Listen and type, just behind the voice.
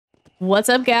What's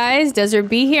up, guys? Desert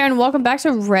B here, and welcome back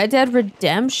to Red Dead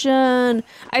Redemption.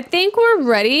 I think we're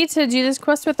ready to do this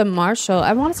quest with the Marshal.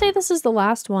 I want to say this is the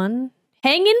last one.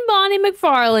 Hanging Bonnie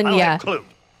McFarlane, I don't yeah. have a clue.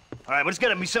 All right, but it's got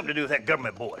to be something to do with that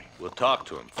government boy. We'll talk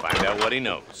to him, find out what he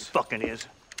knows. Fucking is.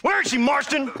 Where is she,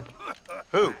 Marston?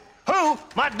 Who? Who?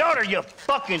 My daughter, you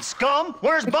fucking scum.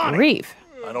 Where's Bonnie? Grief.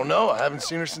 I don't know. I haven't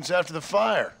seen her since after the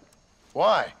fire.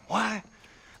 Why? Why?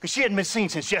 Because she hadn't been seen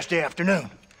since yesterday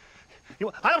afternoon. You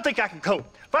know, I don't think I can cope.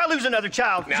 If I lose another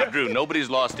child... Now, Drew, nobody's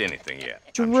lost anything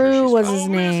yet. Drew was his Mr.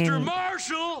 name.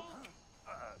 Marshall!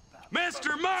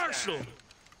 Mr. Marshall!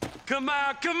 Come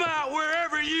out,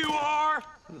 wherever you are!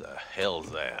 Who the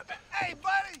hell's that? Hey,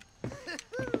 buddy!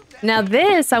 Now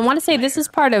this, I want to say this is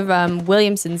part of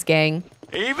Williamson's gang.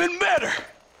 Even better!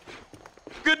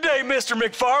 Good day, Mr.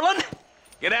 McFarlane.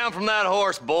 Get down from that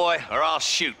horse, boy, or I'll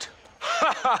shoot.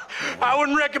 I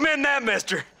wouldn't recommend that,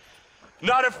 mister.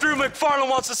 Not if Drew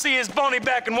McFarlane wants to see his Bonnie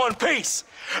back in one piece.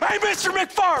 Hey, Mr.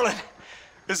 McFarlane!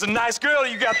 This is a nice girl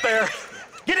you got there.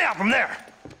 Get out from there!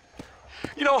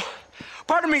 You know,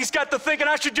 part of me's got to thinking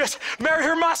I should just marry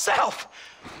her myself.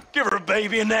 Give her a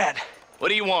baby and that. What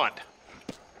do you want?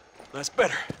 That's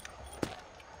better.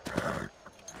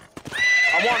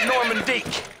 I want Norman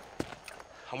Deek.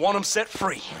 I want him set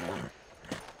free.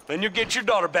 Then you'll get your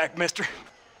daughter back, mister.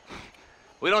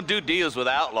 We don't do deals with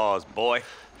outlaws, boy.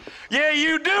 Yeah,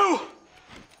 you do!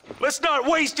 Let's not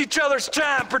waste each other's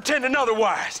time pretending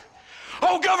otherwise.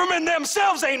 Oh, government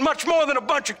themselves ain't much more than a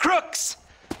bunch of crooks.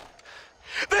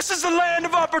 This is the land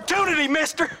of opportunity,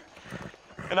 mister.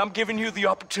 And I'm giving you the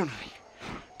opportunity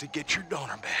to get your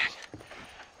daughter back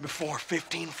before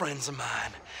 15 friends of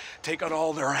mine take out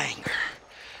all their anger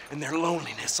and their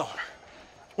loneliness on her.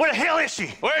 Where the hell is she?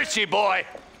 Where is she, boy?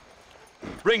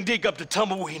 Bring Deke up to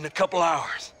Tumbleweed in a couple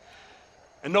hours.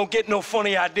 And don't get no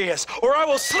funny ideas, or I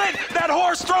will slit that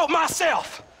horse throat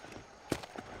myself.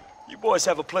 You boys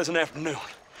have a pleasant afternoon.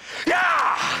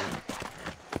 Yeah!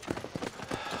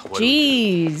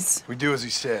 Jeez. We do as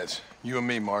he says. You and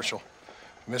me, Marshal.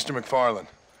 Mr. McFarlane,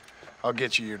 I'll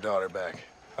get you your daughter back.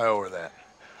 I owe her that.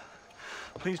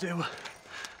 Please do.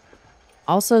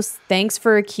 Also, thanks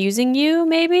for accusing you,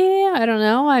 maybe? I don't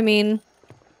know. I mean...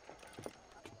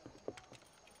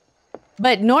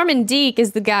 But Norman Deek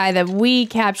is the guy that we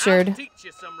captured. I'll teach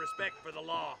you some respect for the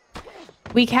law.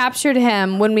 We captured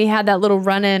him when we had that little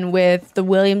run-in with the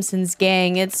Williamsons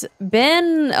gang. It's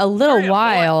been a little Hurry up, boy.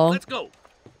 while, Let's go.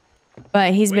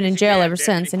 but he's been in Where's jail your ever dad,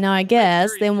 since, Daddy? and now I Make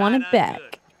guess sure they he's want tied it up back.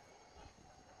 good.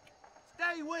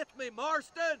 Stay with me,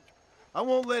 Marston. I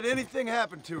won't let anything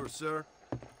happen to her, sir.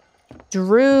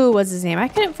 Drew was his name. I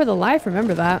couldn't for the life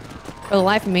remember that. For the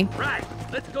life of me. Right,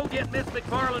 let's go get Miss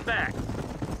McFarlane back.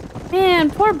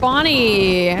 Man, poor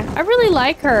Bonnie. I really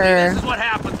like her. This is what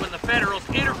happens when the Federals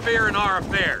interfere in our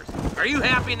affairs. Are you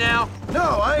happy now? No,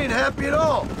 I ain't happy at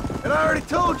all. And I already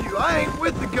told you, I ain't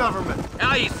with the government.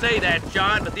 Now you say that,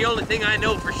 John, but the only thing I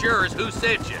know for sure is who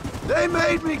sent you. They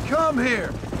made me come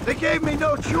here. They gave me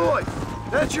no choice.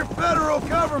 That's your federal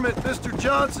government, Mr.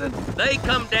 Johnson. They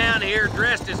come down here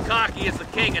dressed as cocky as the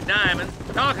King of Diamonds,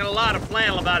 talking a lot of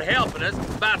flannel about helping us,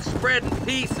 about spreading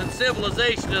peace and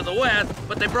civilization to the West,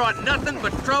 but they brought nothing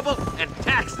but trouble and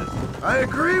taxes. I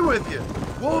agree with you.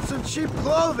 Wolves in cheap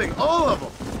clothing, all of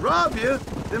them. Rob you,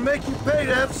 then make you pay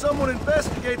to have someone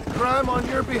investigate the crime on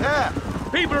your behalf.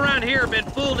 People around here have been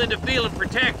fooled into feeling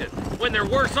protected, when they're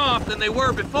worse off than they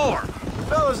were before. The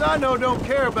fellas I know don't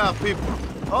care about people.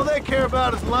 All they care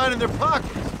about is lining their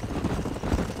pockets.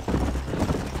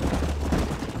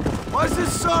 Why is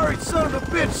this sorry son of a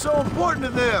bitch so important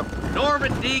to them?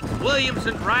 Norman Deek,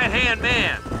 Williamson's right-hand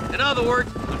man. In other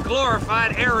words, a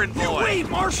glorified errand boy. Wait,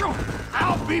 Marshal!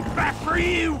 I'll be back for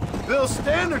you! Bill's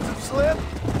standards have slipped.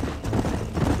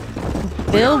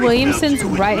 Bill Williamson's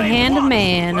right-hand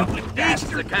man. Deek's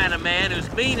the kind of man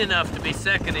who's mean enough to be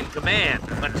second in command,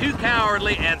 but too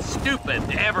cowardly and stupid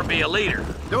to ever be a leader.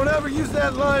 Don't ever use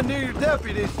that line near your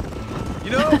deputies. You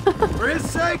know, for his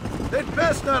sake, they'd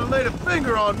best not have laid a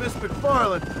finger on Miss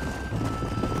McFarlane.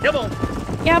 Come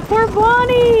on. Yeah, poor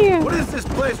Bonnie. What is this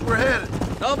place we're headed?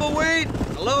 Tumbleweed,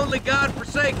 a lonely,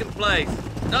 god-forsaken place.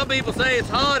 Some people say it's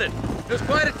haunted. It was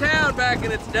quite a town back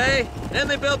in its day. Then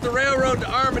they built the railroad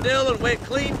to Armadillo and went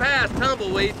clean past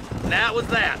Tumbleweed. And that was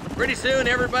that. Pretty soon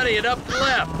everybody had up and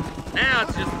left. Now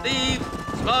it's just thieves,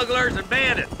 smugglers, and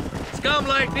bandits. Scum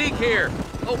like Deke here.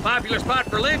 Oh, popular spot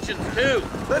for lynchings, too.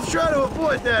 Let's try to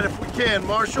avoid that if we can,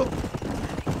 Marshal.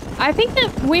 I think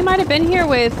that we might have been here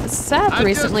with Seth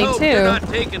recently, I just hope too. you're not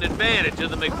taking advantage of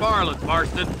the McFarlanes,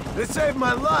 Marston. They saved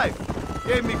my life.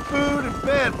 Gave me food and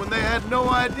bed when they had no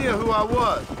idea who I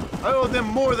was. I owe them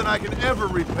more than I can ever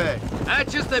repay.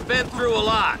 That's just they've been through a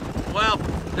lot. Well,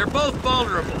 they're both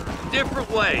vulnerable, different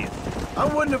ways. I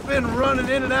wouldn't have been running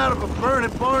in and out of a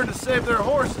burning barn to save their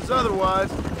horses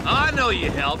otherwise. I know you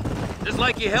helped, just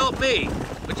like you helped me.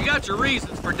 But you got your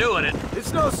reasons for doing it.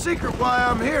 It's no secret why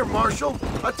I'm here, Marshal.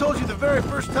 I told you the very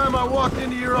first time I walked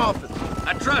into your office.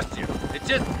 I trust you. It's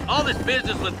just all this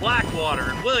business with Blackwater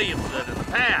and Williamson and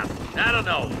the past. I don't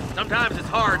know. Sometimes it's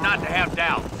hard not to have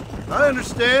doubts. I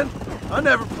understand. I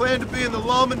never planned to be in the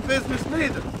lawman business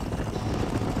neither.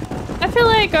 I feel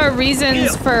like our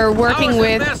reasons for working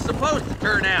with... How is this supposed to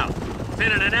turn out?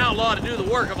 Sending an outlaw to do the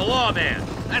work of a lawman.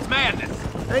 That's madness.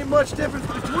 Ain't much difference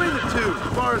between the two,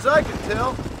 as far as I can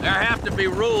tell. There have to be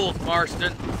rules,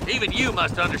 Marston. Even you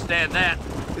must understand that.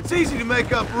 It's easy to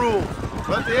make up rules,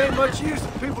 but they ain't much use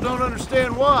if people don't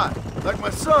understand why. Like my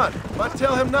son. If I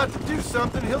tell him not to do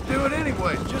something, he'll do it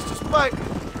anyway, just to spite me.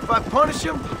 If I punish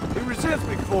him, he resents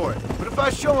me for it. But if I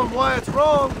show him why it's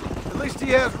wrong, at least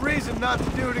he has reason not to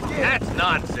do it again. That's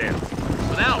nonsense.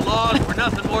 With outlaws, we're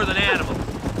nothing more than animals.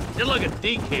 Just look at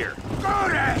Deke here. Go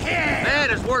to hell! Man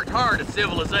has worked hard at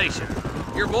civilization.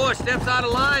 Your boy steps out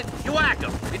of line, you whack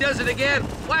him. He does it again,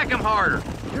 whack him harder.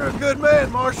 You're a good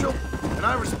man, Marshal, and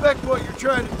I respect what you're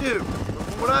trying to do. But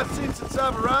from what I've seen since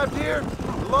I've arrived here,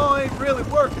 the law ain't really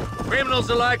working. Criminals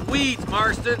are like weeds,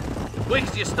 Marston. The quick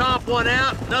as you stomp one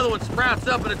out, another one sprouts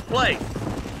up in its place.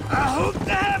 I hope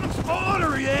they haven't spoiled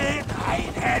her yet. I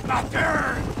ain't had my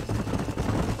turn.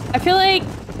 I feel like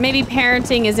maybe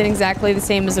parenting isn't exactly the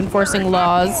same as enforcing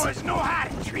laws. Boys know how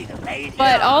to treat a lady.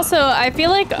 But also, I feel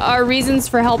like our reasons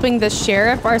for helping the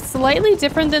sheriff are slightly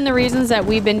different than the reasons that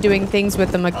we've been doing things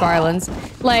with the McFarlands.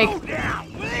 Like,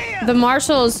 the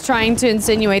marshal is trying to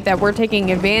insinuate that we're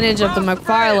taking advantage of the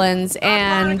McFarlands,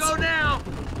 and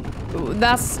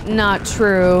that's not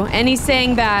true. And he's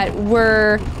saying that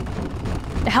we're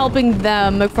helping the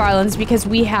McFarlands because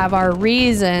we have our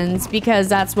reasons, because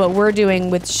that's what we're doing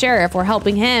with Sheriff. We're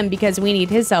helping him because we need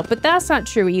his help, but that's not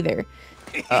true either.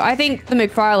 I think the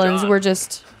McFarlands were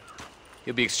just...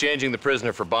 You'll be exchanging the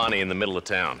prisoner for Bonnie in the middle of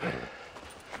town.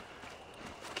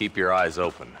 Keep your eyes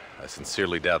open. I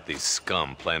sincerely doubt these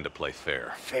scum plan to play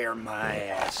fair. Fair my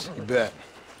ass. You bet.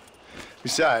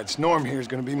 Besides, Norm here is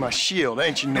gonna be my shield,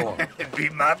 ain't you, Norm? It'd be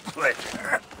my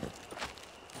pleasure.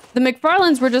 The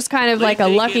McFarlands were just kind of like a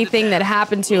lucky thing that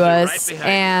happened to us,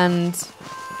 and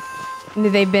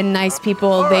they've been nice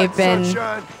people. They've been,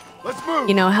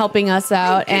 you know, helping us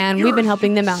out, and we've been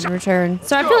helping them out in return.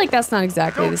 So I feel like that's not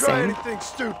exactly the same.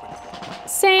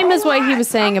 Same as what he was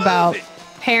saying about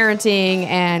parenting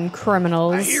and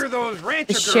criminals. I hear those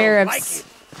rancher the sheriffs.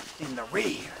 like it in the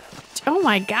rear. Oh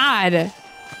my God.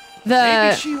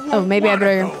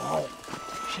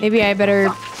 Maybe I better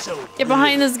get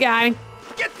behind this guy.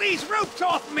 Get these ropes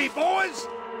off me, boys!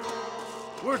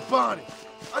 Where's Bonnie?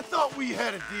 I thought we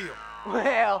had a deal.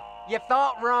 Well, you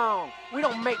thought wrong. We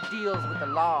don't make deals with the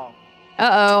law.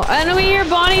 Uh-oh. And we hear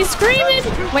Bonnie screaming.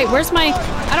 Wait, where's my...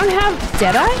 I don't have...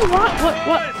 Did I?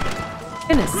 What?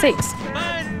 Goodness sakes.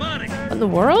 What in the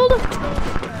world?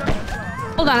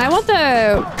 Hold on, I want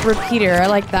the repeater. I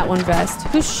like that one best.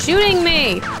 Who's shooting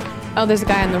me? Oh, there's a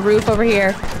guy on the roof over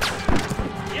here.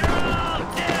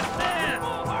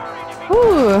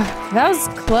 Ooh, that was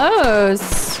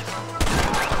close.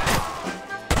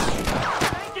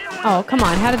 Oh, come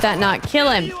on. How did that not kill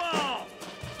him?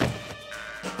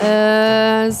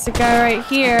 There's a guy right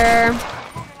here.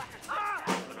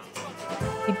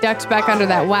 He ducked back under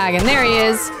that wagon. There he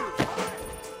is.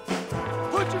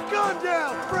 Put your gun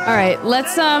down, friend. All right,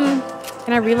 let's,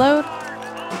 can I reload?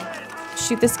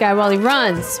 Shoot this guy while he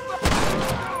runs.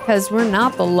 Because we're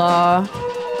not the law.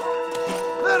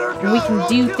 We can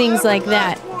do things like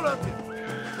that.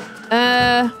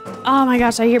 Oh my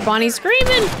gosh, I hear Bonnie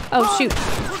screaming. Oh, shoot.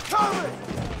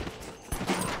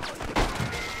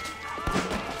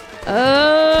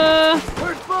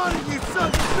 Where's Bonnie, you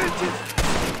sons of bitches?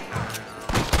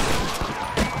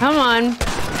 Come on.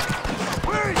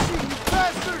 Where is she, you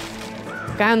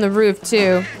bastard? Guy on the roof,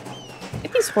 too.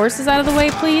 Get these horses out of the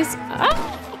way, please. Ah.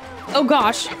 Oh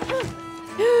gosh.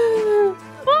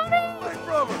 Bonnie!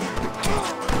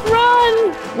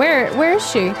 Run! Where is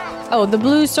she? Oh, the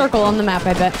blue circle on the map,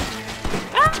 I bet.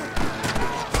 Ah!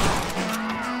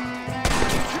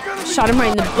 Shot him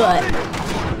right in the butt.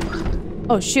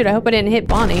 Oh shoot, I hope I didn't hit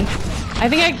Bonnie. I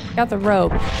think I got the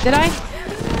rope. Did I?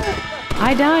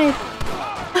 I died.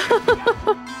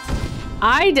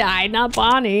 I died, not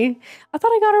Bonnie. I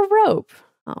thought I got a rope.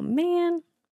 Oh man.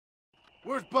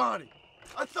 Where's Bonnie?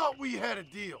 I thought we had a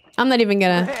deal. I'm not even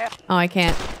gonna... Oh, I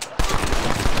can't.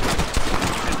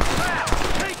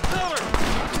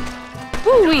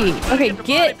 Ooh-wee. Okay,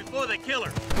 get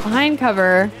behind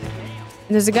cover.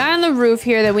 There's a guy on the roof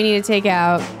here that we need to take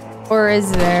out. Or is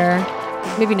there?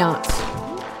 Maybe not.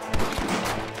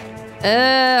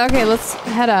 Okay, let's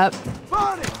head up.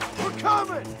 Bonnie, we're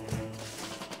coming.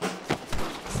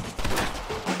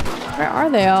 Where are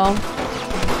they all?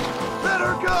 Let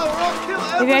her go, or I'll kill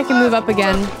every Maybe I can move last up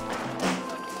again.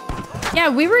 Yeah,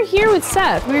 we were here with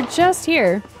Seth. We were just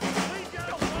here.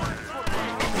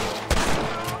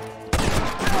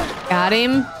 Got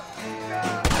him.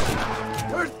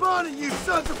 Where's Bonnie, you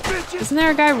sons of bitches? Isn't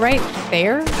there a guy right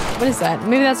there? What is that?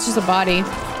 Maybe that's just a body.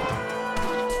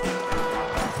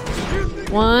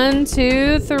 1,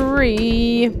 2,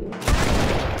 3.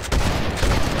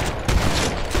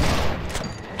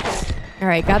 All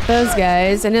right, got those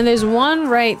guys. And then there's one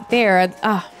right there.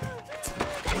 I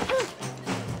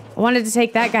wanted to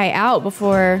take that guy out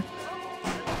before.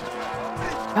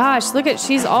 Gosh, look at,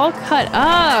 she's all cut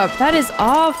up. That is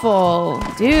awful.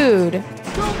 Dude.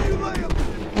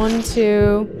 1,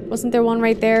 2. Wasn't there one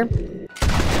right there?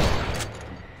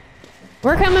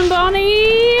 We're coming,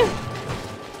 Bonnie.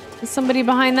 There's somebody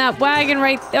behind that wagon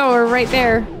right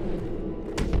there.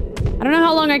 I don't know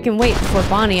how long I can wait before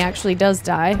Bonnie actually does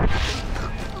die.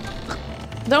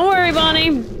 Don't worry,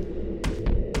 Bonnie.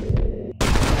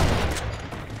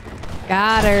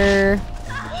 Got her.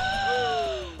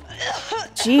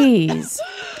 Jeez.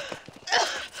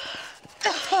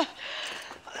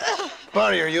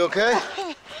 Bonnie, are you okay?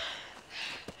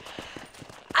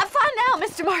 I'm fine now,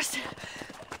 Mr. Marston.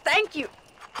 Thank you.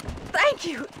 Thank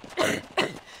you.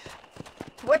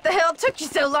 What the hell took you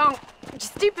so long, you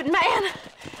stupid man?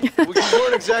 Well, you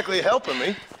weren't exactly helping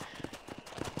me.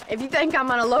 If you think I'm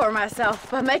gonna lower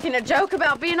myself by making a joke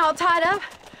about being all tied up,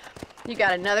 you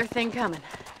got another thing coming.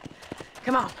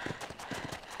 Come on.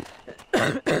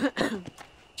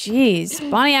 Jeez.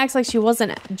 Bonnie acts like she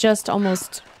wasn't just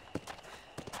almost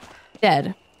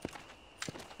dead.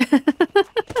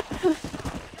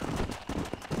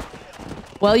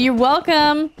 Well, you're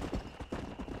welcome.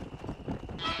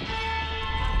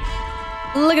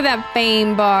 Look at that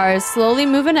fame bar slowly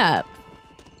moving up.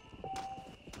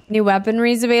 New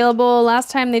weaponry's available. Last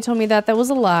time they told me that was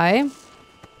a lie.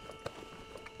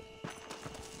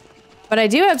 But I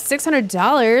do have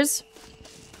 $600.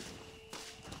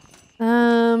 I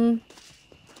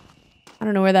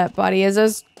don't know where that body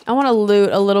is. I want to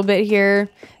loot a little bit here.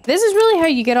 This is really how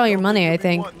you get all your money, I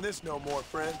think.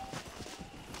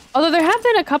 Although there have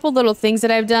been a couple little things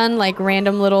that I've done, like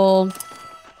random little,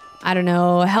 I don't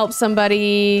know, help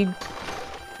somebody.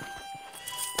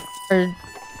 Or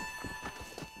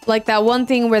like that one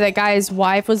thing where that guy's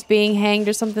wife was being hanged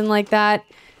or something like that.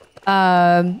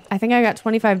 I think I got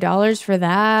 $25 for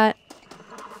that.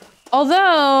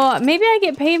 Although, maybe I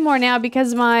get paid more now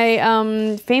because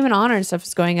my fame and honor and stuff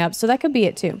is going up. So that could be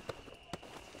it too.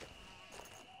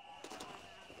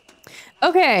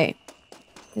 Okay.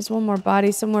 There's one more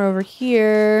body somewhere over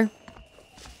here.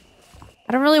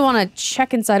 I don't really want to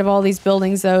check inside of all these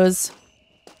buildings, though, is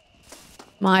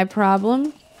my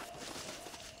problem.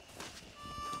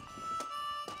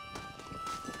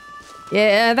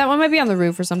 Yeah, that one might be on the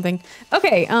roof or something.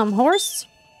 Okay, horse.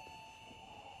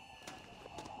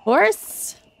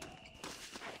 Horse.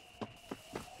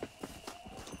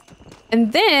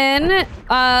 And then,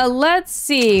 let's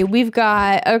see. We've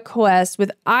got a quest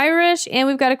with Irish, and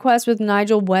we've got a quest with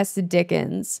Nigel West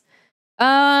Dickens.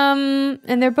 And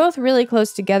they're both really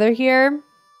close together here.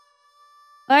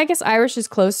 I guess Irish is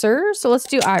closer, so let's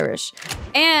do Irish.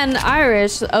 And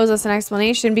Irish owes us an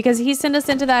explanation because he sent us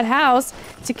into that house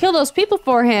to kill those people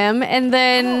for him and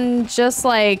then just,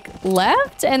 like,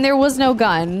 left, and there was no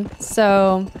gun.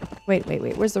 So, wait,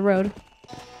 where's the road?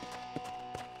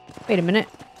 Wait a minute.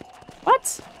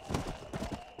 What?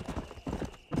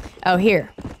 Oh,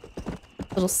 here.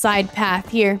 Little side path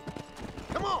here.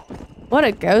 Come on. What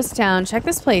a ghost town. Check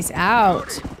this place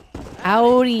out.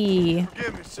 Howdy.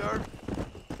 Forgive me, sir.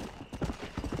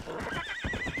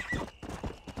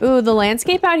 Ooh, the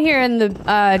landscape out here in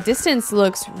the distance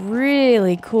looks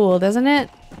really cool, doesn't it?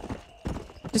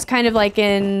 Just kind of like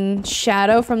in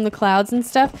shadow from the clouds and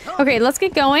stuff. Okay, let's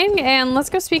get going and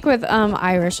let's go speak with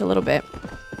Irish a little bit.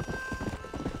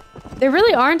 There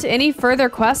really aren't any further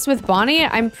quests with Bonnie,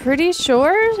 I'm pretty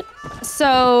sure.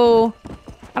 So,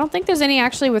 I don't think there's any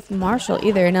actually with Marshall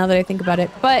either, now that I think about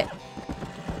it. But,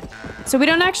 so we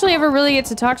don't actually ever really get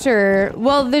to talk to her.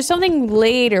 Well, there's something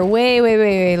later, way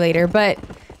later, but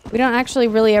we don't actually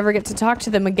really ever get to talk to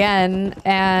them again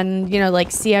and, you know, like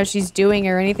see how she's doing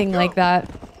or anything like that.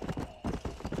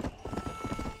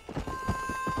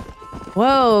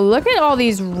 Whoa, look at all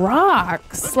these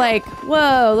rocks. Like,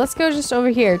 whoa, let's go just over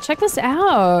here. Check this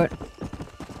out.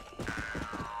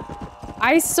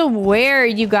 I swear,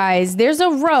 you guys, there's a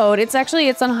road. It's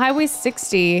on Highway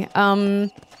 60.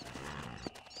 I'm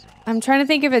trying to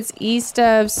think if it's east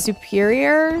of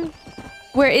Superior,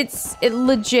 where it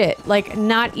legit, like,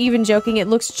 not even joking, it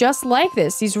looks just like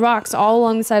this. These rocks all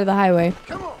along the side of the highway.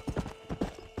 Come on.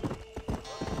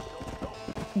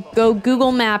 Go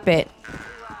Google map it.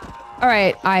 All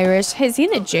right, Irish. Hey, is he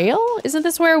in a jail? Isn't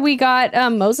this where we got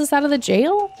Moses out of the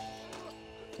jail?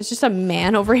 There's just a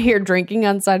man over here drinking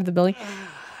on the side of the building.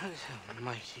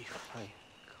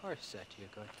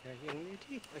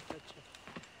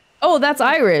 Oh, that's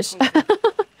Irish.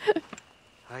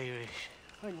 Irish.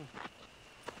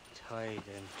 Tied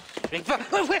and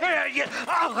where are you?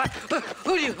 Oh,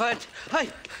 who do you want?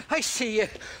 I see you.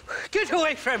 Get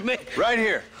away from me. Right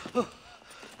here.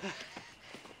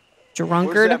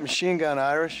 Drunkard. Where's that machine gun,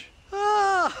 Irish?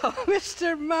 Oh,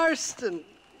 Mr. Marston.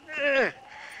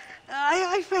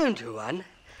 I found you one.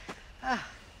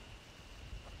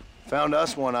 Found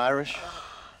us one, Irish.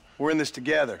 We're in this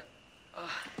together.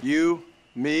 You,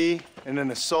 me, and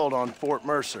an assault on Fort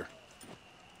Mercer.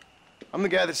 I'm the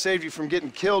guy that saved you from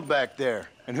getting killed back there,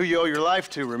 and who you owe your life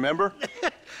to, remember?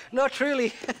 Not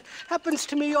really. Happens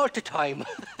to me all the time.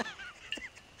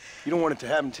 You don't want it to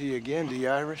happen to you again, do you,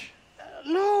 Irish?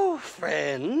 No,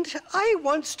 friend. I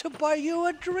wants to buy you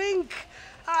a drink.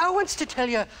 I wants to tell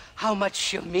you how much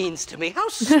she means to me, how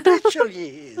special she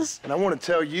is. And I want to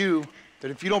tell you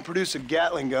that if you don't produce a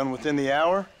Gatling gun within the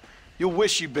hour, you'll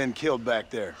wish you'd been killed back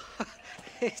there.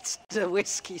 It's the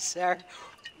whiskey, sir.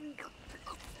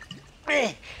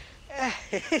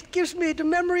 It gives me the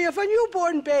memory of a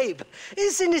newborn babe,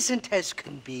 as innocent as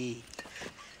can be.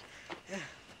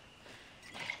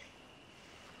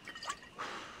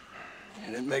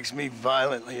 And it makes me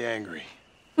violently angry.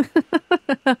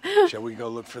 Shall we go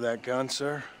look for that gun,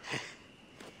 sir?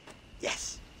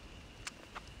 Yes.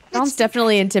 Sounds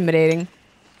definitely intimidating.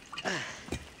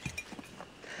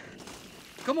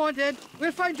 Come on, then.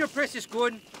 We'll find your precious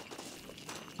gun.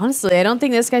 Honestly, I don't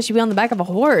think this guy should be on the back of a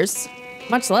horse,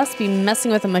 much less be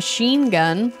messing with a machine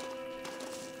gun.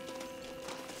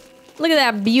 Look at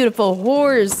that beautiful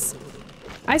horse.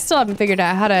 I still haven't figured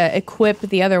out how to equip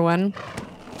the other one.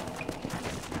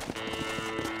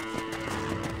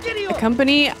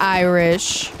 Company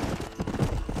Irish.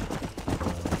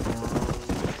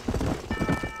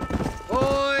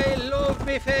 I love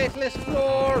me faithless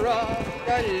Flora,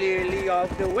 the lily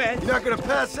of the West. You're not gonna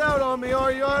pass out on me,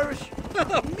 are you, Irish?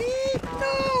 Me?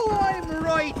 No, I'm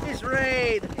right as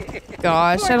rain.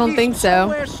 Gosh, I don't think so.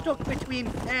 Somewhere stuck between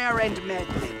fair and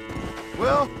meddling.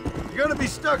 Well, you're gonna be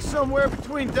stuck somewhere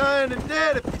between dying and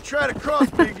dead if you try to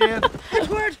cross me again. It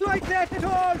weren't like that at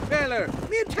all, feller.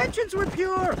 Me intentions were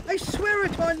pure. I swear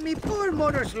it on me poor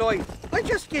mother's life. I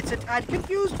just gets a tad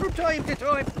confused from time to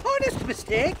time. Honest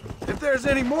mistake. If there's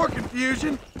any more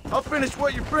confusion, I'll finish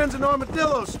what your friends in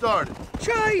Armadillo started.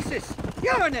 Jesus,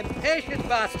 you're an impatient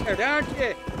bastard, aren't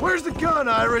you? Where's the gun,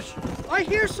 Irish? I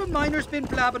hear some miners been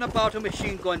blabbing about a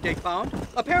machine gun they found.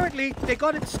 Apparently, they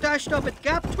got it stashed up at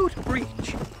Gaptooth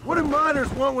Breach. What do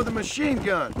miners want with a machine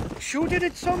gun? Shoot it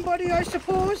at somebody, I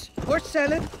suppose? Or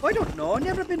sell it? I don't know.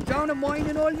 Never been down a mine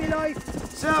in all my life.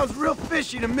 Sounds real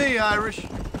fishy to me, Irish.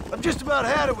 I've just about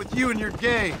had it with you and your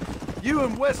game. You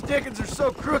and Wes Dickens are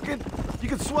so crooked, you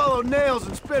can swallow nails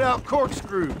and spit out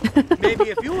corkscrews. Maybe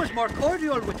if you was more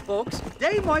cordial with folks,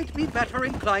 they might be better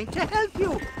inclined to help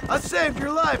you. I saved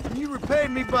your life and you repaid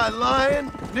me by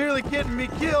lying, nearly getting me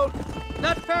killed.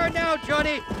 Not fair now,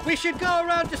 Johnny. We should go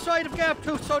around the side of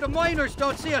Gaptooth so the miners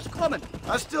don't see us coming.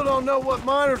 I still don't know what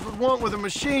miners would want with a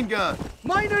machine gun.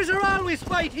 Miners are always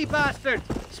fighty bastards.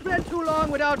 Spend too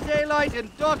long without daylight and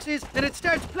doxies, and it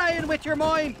starts playing with your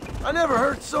mind. I never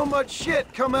heard so much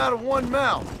shit come out of one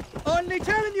mouth. Only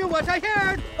telling you what I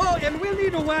heard. Oh, and we'll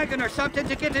need a wagon or something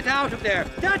to get it out of there.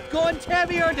 That gun's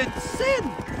heavier than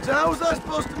sin. So how was I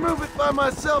supposed to move it by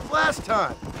myself last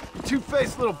time? You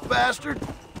two-faced little bastard.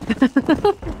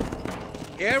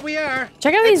 Here we are.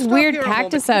 Check out these weird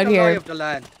cactus out here.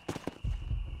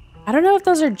 I don't know if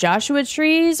those are Joshua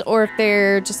trees or if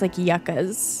they're just like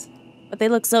yuccas, but they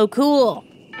look so cool.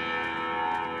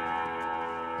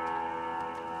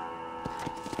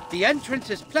 The entrance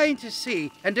is plain to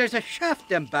see, and there's a shaft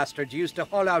them bastards used to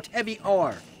haul out heavy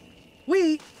ore.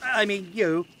 You,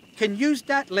 can use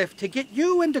that lift to get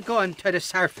you and the gun to the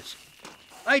surface.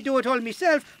 I do it all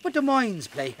myself, but the mines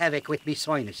play havoc with me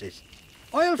sinuses.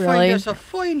 I'll find us a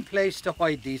fine place to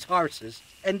hide these horses,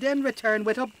 and then return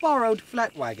with a borrowed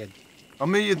flat wagon. I'll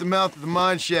meet you at the mouth of the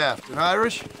mine shaft. And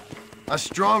Irish, I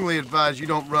strongly advise you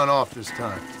don't run off this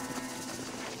time.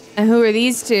 And who are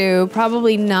these two?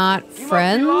 Probably not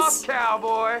friends. You must be lost,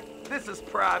 cowboy. This is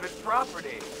private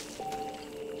property.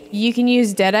 You can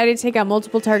use Deadeye to take out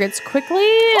multiple targets quickly.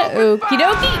 Okie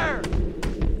dokie.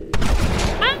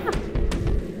 Ah.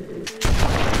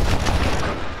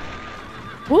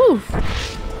 Woo.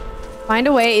 Find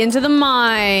a way into the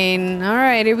mine. All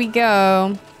right, here we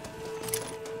go.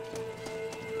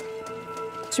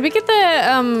 Should we get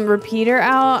the repeater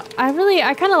out? I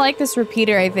kind of like this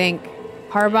repeater, I think.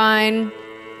 Carbine.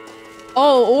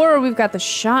 Oh, or we've got the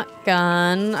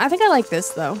shotgun. I think I like this,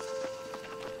 though.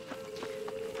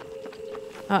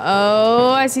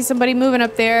 Uh-oh, I see somebody moving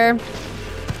up there.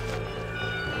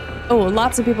 Oh,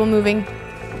 lots of people moving.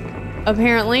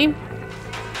 Apparently.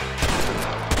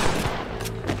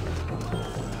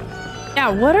 Yeah,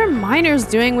 what are miners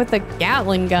doing with a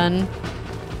Gatling gun?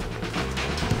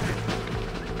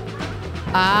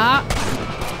 Ah.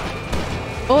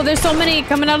 Oh, there's so many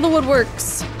coming out of the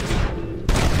woodworks.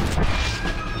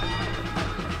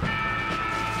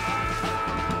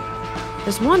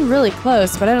 There's one really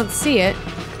close, but I don't see it.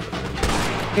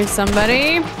 Here's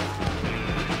somebody.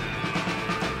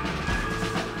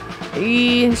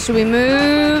 Should we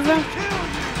move?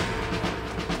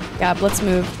 Yeah, let's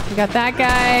move. We got that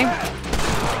guy.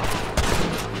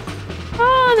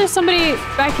 Oh, there's somebody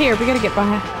back here. We gotta get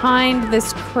behind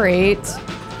this crate.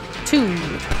 2.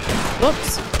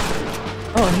 Whoops.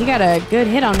 Oh, he got a good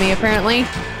hit on me, apparently.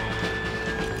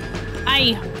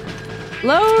 Aye.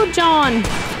 Hello, John.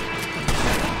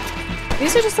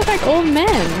 These are just look like old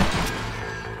men.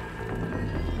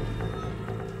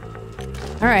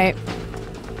 All right.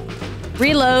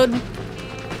 Reload.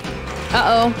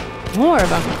 Uh-oh. More of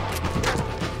them.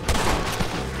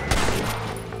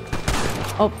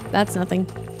 Oh, that's nothing.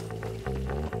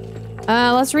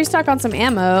 Let's restock on some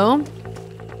ammo.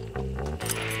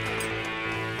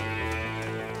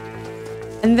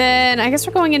 And then I guess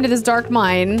we're going into this dark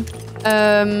mine.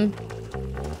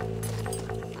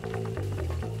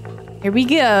 Here we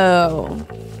go.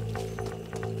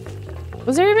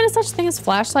 Was there even such thing as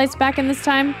flashlights back in this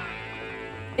time?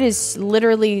 It is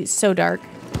literally so dark.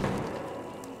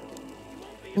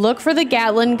 Look for the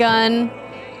Gatling gun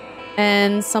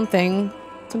and something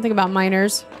about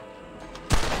miners.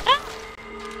 Ah!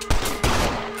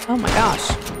 Oh my gosh.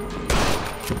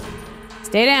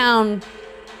 Stay down.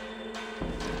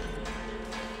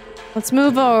 Let's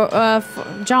move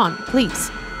over. John,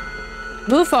 please.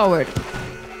 Move forward.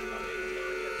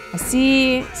 I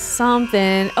see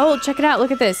something. Oh, check it out.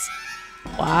 Look at this.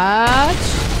 Watch.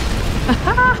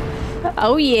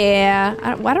 Oh, yeah.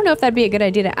 I don't know if that'd be a good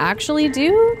idea to actually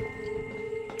do.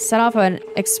 Set off an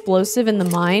explosive in the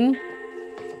mine.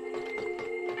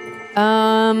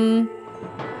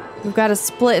 We've got a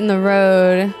split in the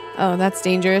road. Oh, that's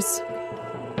dangerous.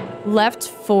 Left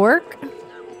fork.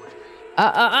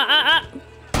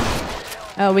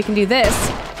 Oh, we can do this.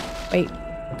 Wait,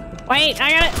 I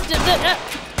got it.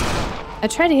 I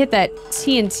tried to hit that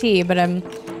TNT, but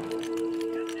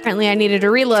apparently I needed to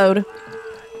reload.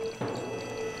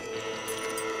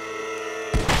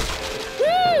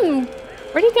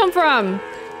 Where'd he come from?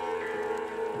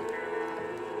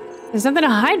 There's nothing to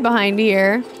hide behind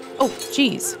here. Oh,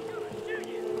 jeez.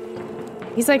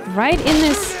 He's like right in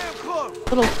this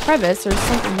little crevice or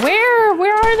something. Where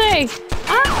are they?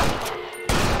 Ah!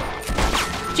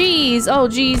 Jeez, oh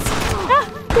jeez. Ah,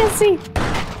 can't see.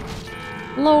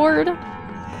 Lord.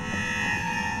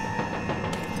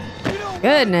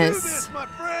 Goodness.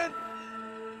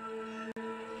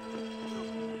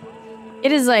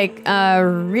 It is like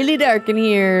really dark in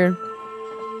here.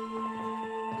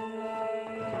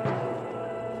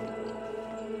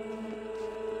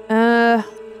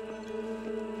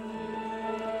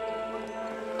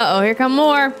 Uh-oh, here come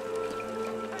more.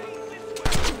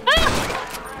 Ah!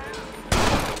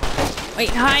 Wait,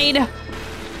 hide.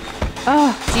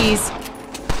 Oh, jeez.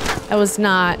 That was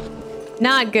not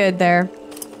good there.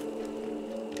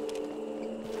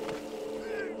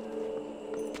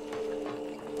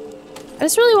 I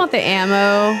just really want the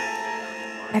ammo.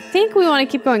 I think we want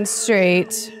to keep going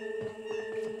straight.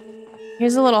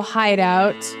 Here's a little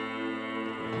hideout.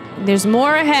 There's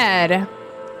more ahead.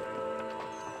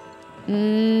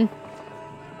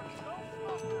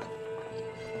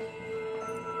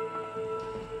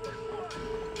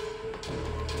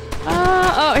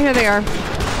 Oh, here they are.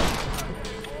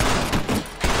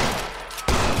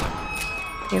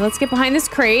 Okay, let's get behind this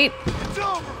crate.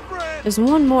 There's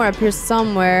one more up here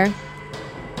somewhere.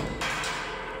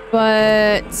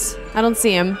 But I don't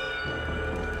see him.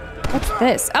 What's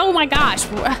this? Oh my gosh.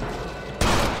 I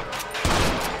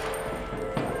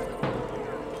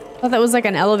thought that was like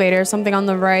an elevator or something on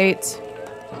the right.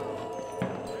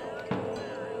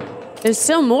 There's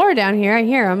still more down here. I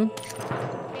hear them.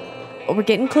 Oh, we're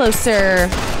getting closer.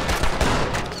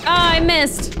 Ah, I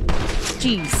missed.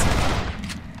 Jeez.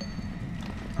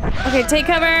 Okay, take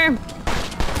cover.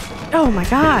 Oh my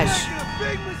gosh.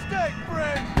 Big mistake,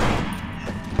 Frank.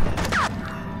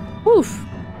 Oof.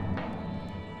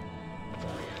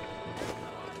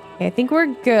 Okay, I think we're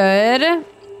good.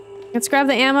 Let's grab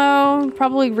the ammo,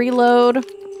 probably reload.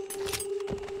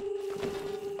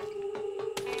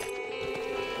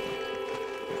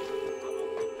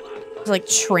 Just like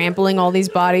trampling all these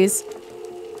bodies.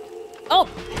 Oh,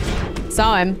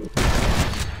 saw him.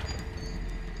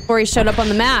 Before he showed up on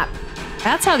the map.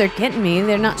 That's how they're getting me.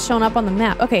 They're not showing up on the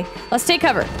map. Okay, let's take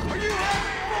cover.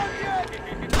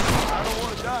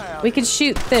 We could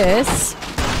shoot this.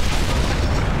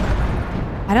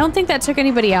 I don't think that took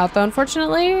anybody out though,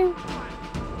 unfortunately.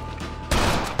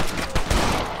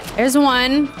 There's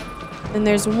one. And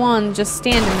there's one just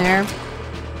standing there.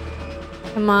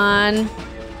 Come on.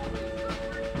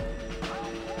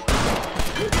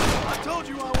 I told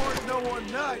you I wanted no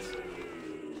one nice.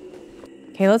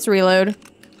 Okay, let's reload.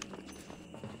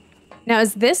 Now,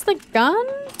 is this the gun?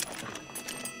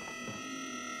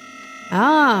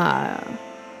 Ah.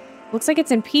 Looks like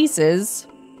it's in pieces.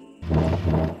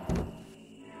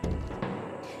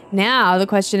 Now, the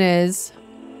question is,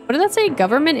 what did that say?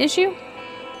 Government issue?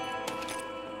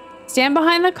 Stand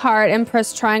behind the cart and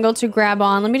press triangle to grab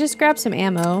on. Let me just grab some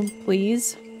ammo,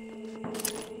 please.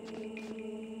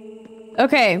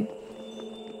 Okay.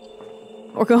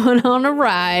 We're going on a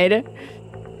ride.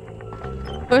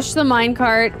 Push the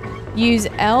minecart. Use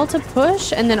L to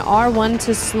push and then R1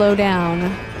 to slow down.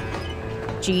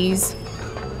 Jeez.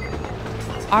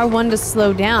 R1 to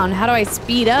slow down. How do I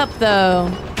speed up though?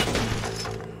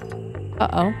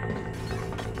 Uh-oh.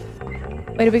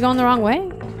 Wait, did we go in the wrong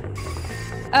way?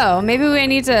 Oh, maybe we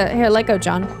need to... Here, let go,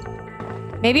 John.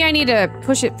 Maybe I need to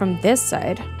push it from this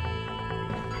side.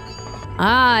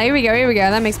 Ah, here we go, here we go.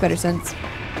 That makes better sense.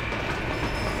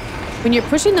 When you're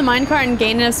pushing the minecart and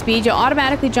gain enough speed, you'll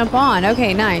automatically jump on.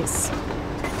 Okay, nice.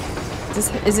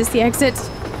 Is this the exit?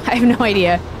 I have no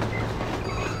idea.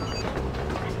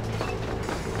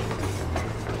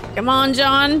 Come on,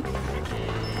 John.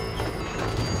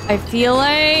 I feel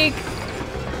like...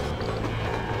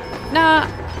 Nah.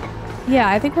 Yeah,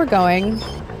 I think we're going.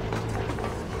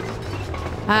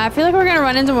 I feel like we're gonna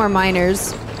run into more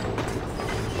miners.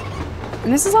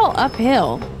 And this is all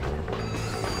uphill.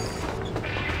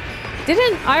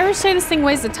 Didn't Irish say this thing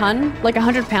weighs a ton? Like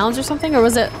 100 pounds or something? Or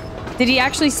was it... Did he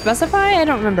actually specify? I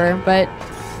don't remember, but...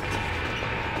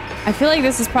 I feel like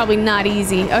this is probably not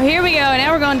easy. Oh, here we go.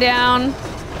 Now we're going down.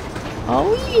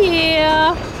 Oh,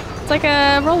 yeah. It's like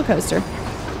a roller coaster.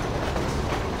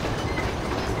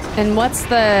 And what's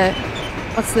the...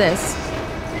 What's this?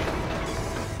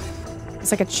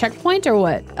 It's like a checkpoint or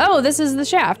what? Oh, this is the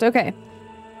shaft. Okay.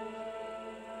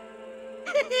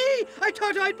 I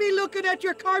thought I'd be looking at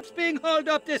your corpse being hauled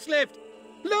up this lift.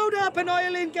 Load up and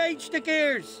I'll engage the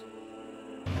gears.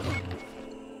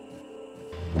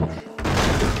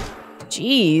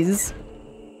 Jeez.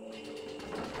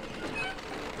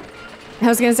 I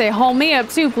was gonna say, haul me up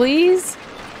too, please.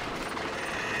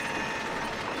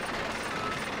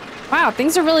 Wow,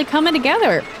 things are really coming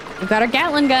together. We've got our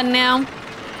Gatling gun now.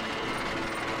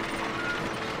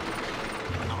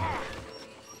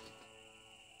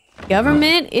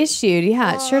 Government issued.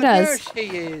 Yeah, it sure does. There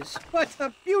she is. What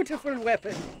a beautiful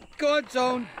weapon. God's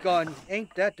own gun.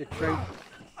 Ain't that the truth?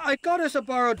 I got us a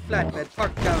borrowed flatbed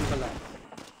parked down below.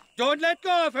 Don't let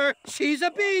go of her. She's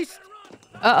a beast.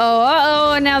 Uh-oh,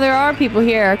 uh-oh. And now there are people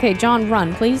here. Okay, John,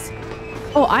 run, please.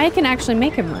 Oh, I can actually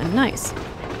make him run. Nice.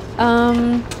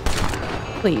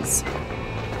 Please.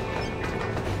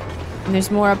 And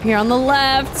there's more up here on the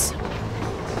left.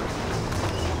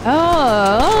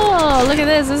 Oh, look at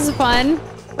this. This is fun.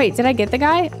 Wait, did I get the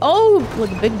guy? Oh, look,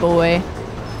 big boy.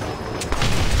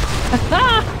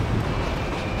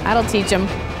 That'll teach him.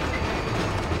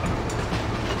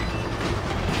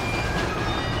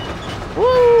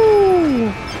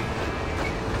 Woo!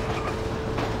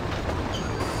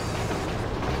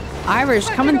 Irish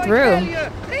coming through.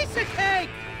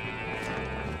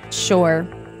 Sure.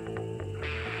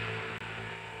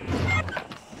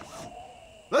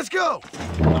 Let's go.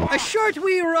 A short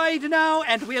wee ride now,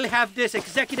 and we'll have this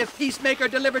executive peacemaker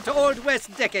delivered to Old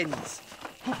West Dickens.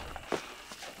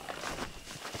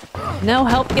 No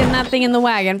help getting that thing in the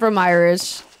wagon from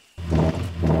Irish.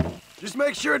 Just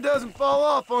make sure it doesn't fall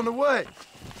off on the way.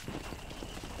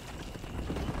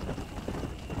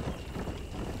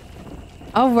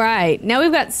 All right, now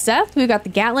we've got Seth, we've got the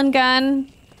Gatling gun.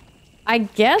 I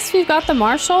guess we've got the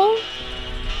Marshal.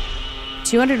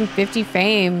 250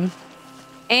 fame.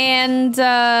 And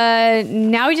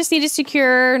now we just need to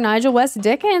secure Nigel West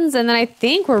Dickens, and then I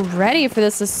think we're ready for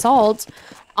this assault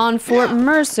on Fort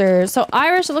Mercer. So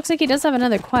Irish, it looks like he does have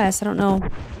another quest. I don't know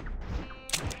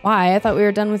why. I thought we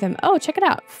were done with him. Oh, check it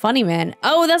out. Funny Man.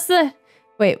 Oh, that's the...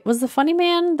 Wait, was the Funny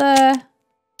Man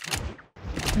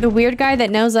the weird guy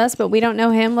that knows us, but we don't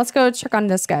know him? Let's go check on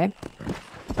this guy.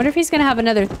 Wonder if he's gonna have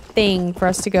another thing for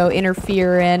us to go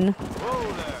interfere in.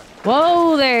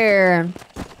 Whoa there.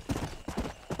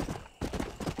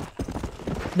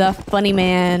 The Funny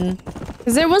Man.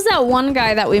 Because there was that one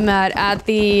guy that we met at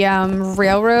the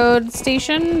railroad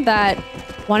station that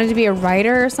wanted to be a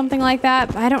writer or something like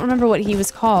that. I don't remember what he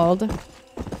was called.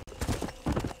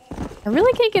 I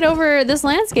really can't get over this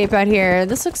landscape out here.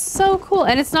 This looks so cool.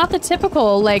 And it's not the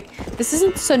typical, like, this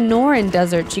isn't Sonoran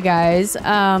Desert, you guys.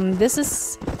 This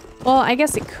is, well, I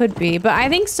guess it could be. But I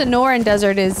think Sonoran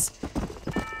Desert is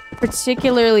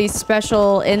particularly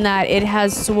special in that it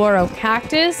has saguaro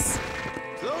cactus.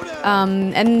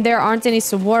 And there aren't any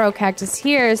saguaro cactus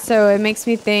here, so it makes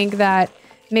me think that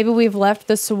maybe we've left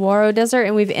the saguaro desert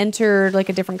and we've entered like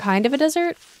a different kind of a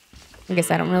desert. I guess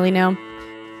I don't really know.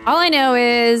 All I know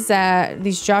is that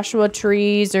these Joshua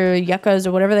trees or yuccas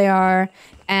or whatever they are,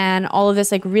 and all of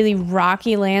this like really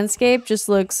rocky landscape just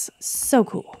looks so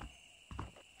cool.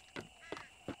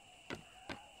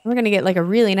 We're gonna get like a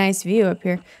really nice view up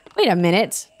here. Wait a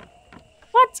minute.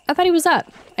 What? I thought he was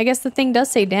up. I guess the thing does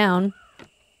say down.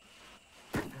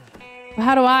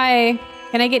 How do I...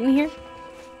 Can I get in here?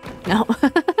 No.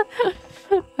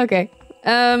 Okay.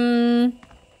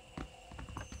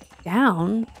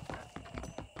 Down?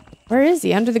 Where is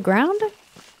he? Under the ground?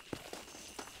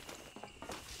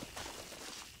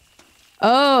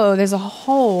 Oh, there's a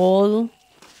hole.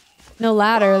 No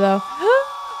ladder, though.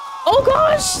 Oh,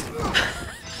 gosh!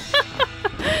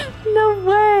 No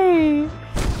way!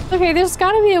 Okay, there's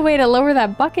gotta be a way to lower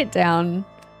that bucket down.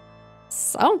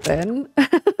 Something.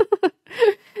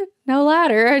 No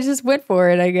ladder. I just went for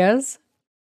it, I guess.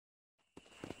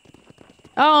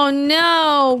 Oh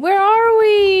no! Where are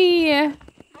we?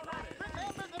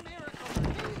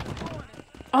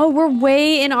 Oh, we're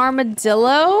way in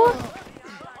Armadillo?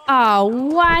 Oh,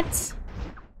 what?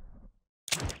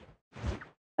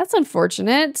 That's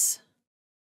unfortunate.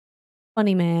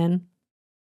 Funny Man.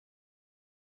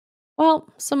 Well,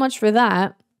 so much for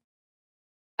that.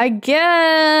 I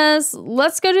guess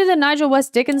let's go do the Nigel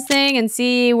West Dickens thing and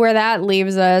see where that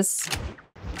leaves us.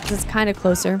 It's kind of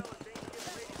closer.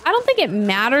 I don't think it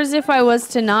matters if I was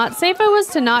to not... Say if I was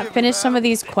to not finish some of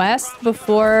these quests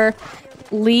before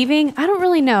leaving. I don't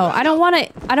really know. I don't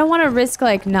want to risk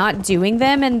like not doing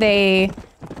them and they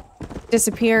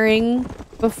disappearing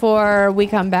before we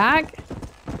come back.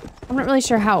 I'm not really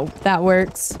sure how that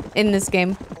works in this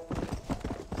game.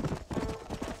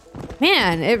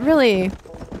 Man, it really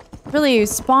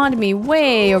spawned me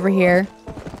way over here.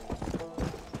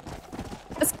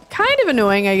 It's kind of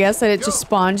annoying, I guess, that it just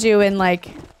spawns you in, like,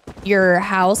 your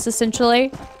house,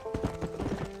 essentially.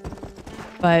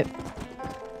 But...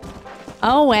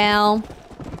 oh, well.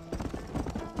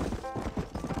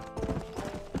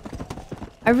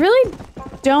 I really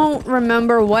don't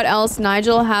remember what else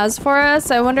Nigel has for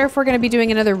us. I wonder if we're going to be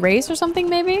doing another race or something,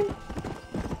 maybe?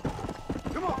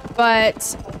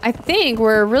 But... I think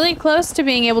we're really close to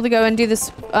being able to go and do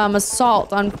this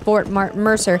assault on Fort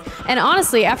Mercer. And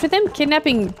honestly, after them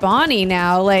kidnapping Bonnie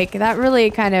now, like, that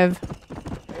really kind of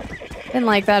didn't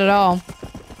like that at all.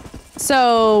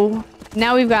 So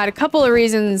now we've got a couple of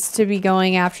reasons to be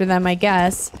going after them, I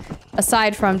guess.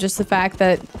 Aside from just the fact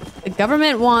that the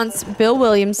government wants Bill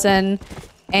Williamson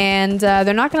and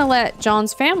they're not going to let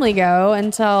John's family go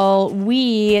until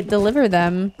we deliver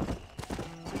them.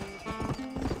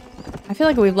 I feel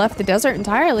like we've left the desert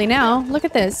entirely now. Look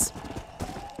at this.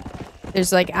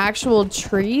 There's like actual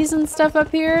trees and stuff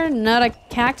up here. Not a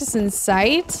cactus in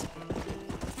sight.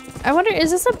 I wonder,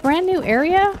 is this a brand new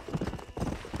area?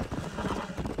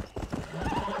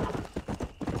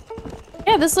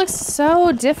 Yeah, this looks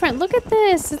so different. Look at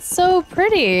this. It's so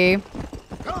pretty.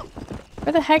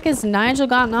 Where the heck has Nigel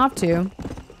gotten off to?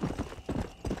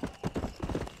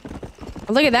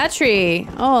 Oh, look at that tree.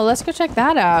 Oh, let's go check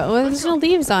that out. Well, there's no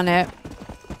leaves on it.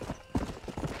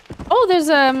 Oh, there's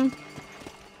a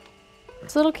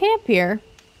little camp here.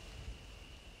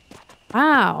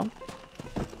 Wow.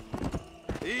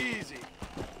 Easy.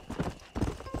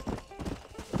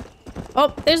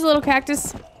 Oh, there's a little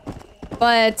cactus.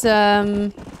 But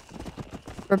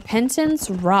Repentance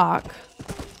Rock.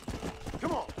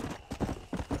 Come on.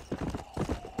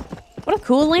 What a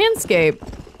cool landscape.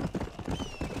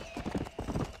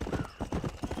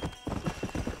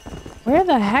 Where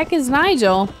the heck is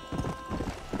Nigel?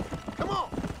 Come on.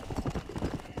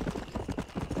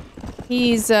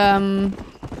 He's,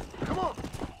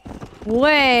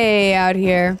 way out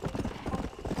here.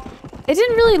 It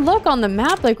didn't really look on the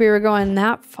map like we were going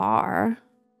that far.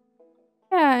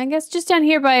 Yeah, I guess just down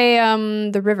here by,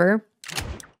 the river.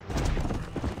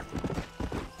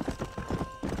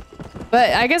 But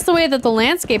I guess the way that the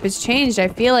landscape has changed, I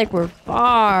feel like we're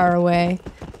far away.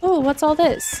 Oh, what's all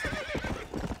this?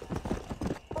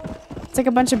 It's like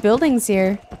a bunch of buildings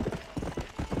here.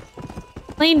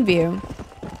 Plain view.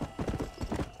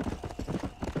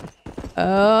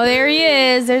 Oh, there he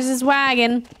is. There's his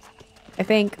wagon. I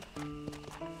think.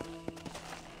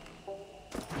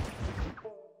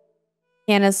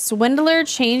 Can a swindler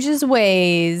change his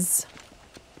ways?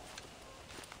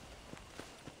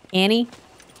 Annie?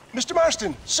 Mr.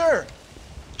 Marston, sir.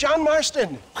 John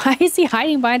Marston. Why is he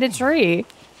hiding behind a tree?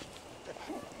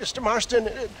 Mr. Marston,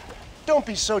 don't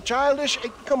be so childish.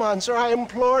 Come on, sir, I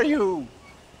implore you.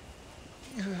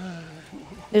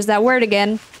 There's that word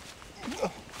again.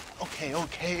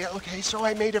 Okay. So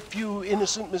I made a few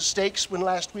innocent mistakes when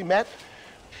last we met.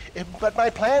 But my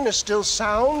plan is still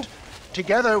sound.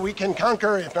 Together we can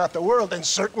conquer, if not the world, then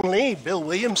certainly Bill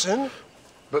Williamson.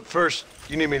 But first,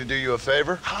 you need me to do you a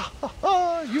favor?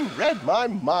 You read my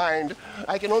mind.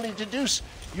 I can only deduce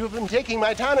you have been taking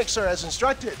my tonic, sir, as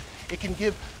instructed. It can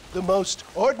give the most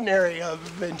ordinary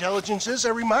of intelligences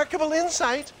a remarkable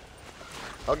insight.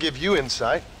 I'll give you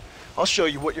insight. I'll show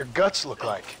you what your guts look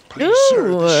like. Please,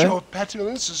 sir, the show of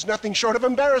petulance is nothing short of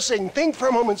embarrassing. Think for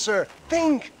a moment, sir.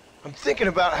 Think. I'm thinking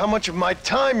about how much of my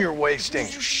time you're wasting.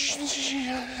 Sir,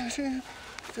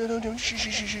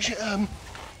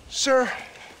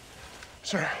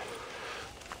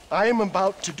 I am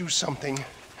about to do something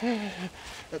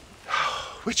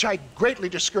which I greatly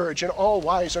discourage in all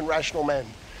wise and rational men.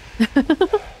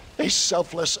 A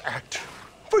selfless act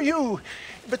for you.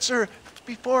 But, sir,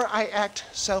 before I act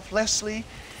selflessly,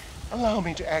 allow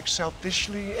me to act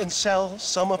selfishly and sell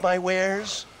some of my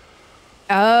wares.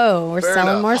 Oh, we're Fair selling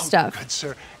enough. more stuff. Good,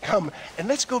 sir. Come, and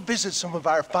let's go visit some of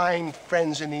our fine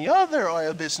friends in the other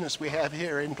oil business we have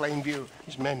here in Plainview.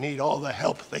 These men need all the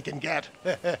help they can get.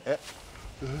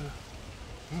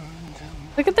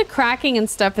 Look at the cracking and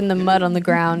stuff in the mud on the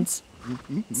ground.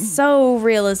 So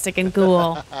realistic and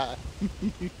cool.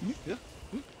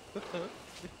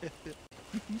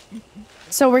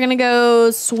 So we're gonna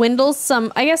go swindle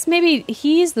some. I guess maybe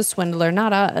he's the swindler,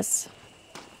 not us.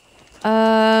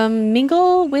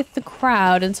 Mingle with the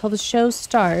crowd until the show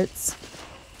starts.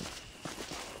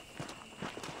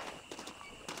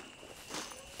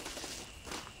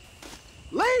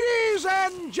 Ladies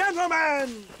and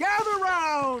gentlemen, gather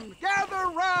round.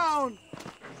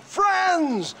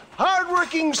 Friends,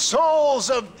 hardworking souls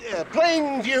of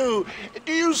Plainview,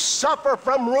 do you suffer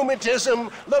from rheumatism,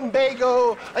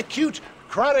 lumbago, acute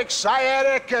chronic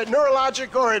sciatic,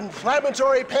 neurologic, or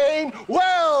inflammatory pain?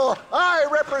 Well, I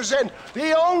represent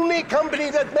the only company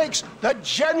that makes the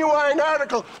genuine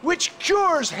article which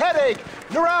cures headache,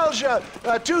 neuralgia,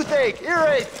 toothache,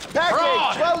 earache,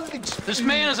 backache, This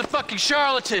man is a fucking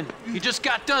charlatan. He just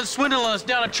got done swindling us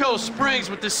down at Cho Springs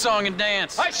with this song and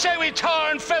dance. I say we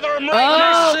tar and feather him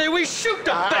I say we shoot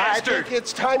the bastard. I think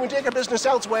it's time we take our business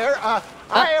elsewhere.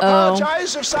 I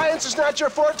apologize if science is not your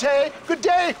forte. Good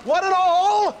day, one and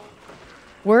all.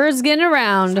 Word's getting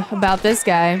around about this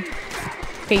guy.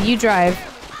 Okay, you drive.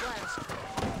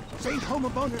 St.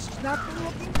 Homobonus has not been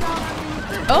looking down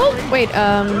on you. Oh, wait,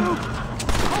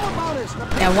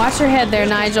 yeah, watch your head there,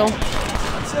 Nigel.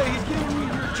 I'd say he's giving you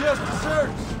your just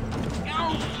desserts.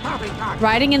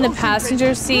 Riding in the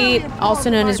passenger seat, also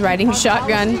known as riding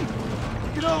shotgun. You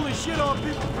can only shit on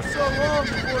people for so long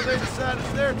before they decide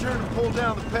it's their turn to pull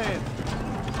down the pants.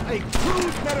 A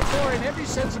crude metaphor in every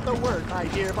sense of the word, my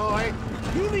dear boy.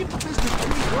 You leave the business to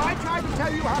me, where I tried to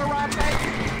tell you how to rob banks.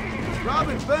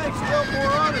 Robbing banks felt more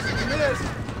honest than this.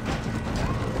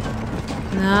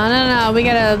 No, we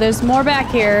gotta, there's more back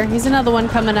here. He's another one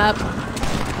coming up.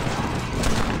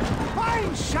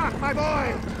 Fine shot, my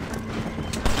boy.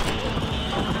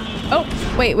 Oh,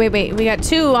 wait. We got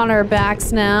two on our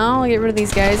backs now. I'll get rid of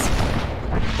these guys.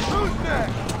 Who's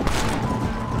next?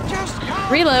 Just calm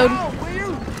Reload. down, will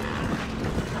you?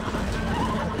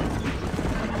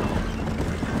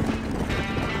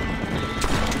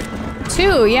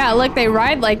 Two, yeah, look, they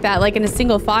ride like that, like in a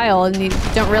single file, and you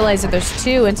don't realize that there's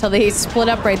two until they split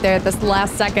up right there at this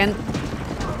last second.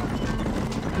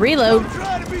 Reload. Don't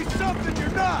try to be something you're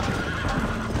not.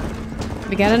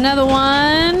 We got another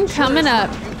one coming up.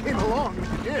 You came along as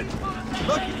you did.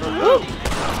 Lucky for you.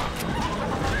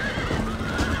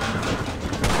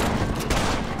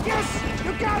 Yes,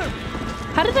 you got him.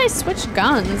 How did I switch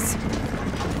guns?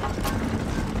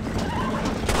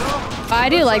 I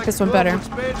do like this one better.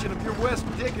 Expansion of your West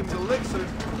Dickens elixir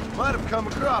might have come a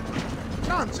cropper.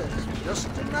 Nonsense. Just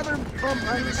another bump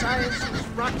on the science's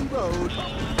rocky road.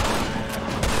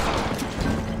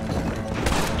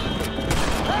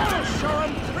 Show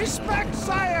him respect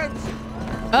science.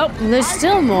 Oh, there's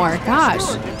still more.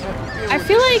 Gosh. I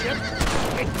feel like...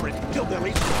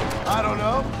 I don't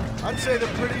know. I'd say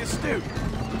they're pretty astute.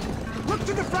 Look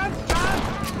to the front, John.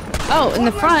 Oh, in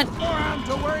the front.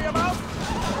 To worry about.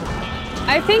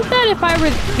 I think that if I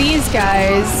were these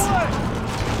guys,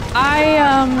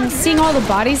 seeing all the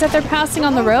bodies that they're passing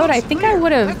on the road, I think I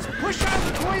would have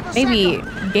maybe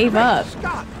gave up.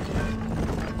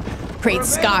 Great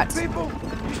Scott. People,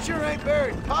 you sure ain't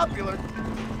very popular.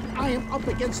 I am up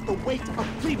against the weight of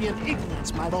plebeian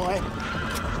ignorance, my boy.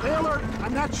 Stay alert.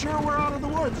 I'm not sure we're out of the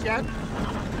woods yet.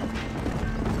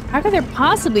 How could there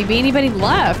possibly be anybody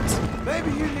left?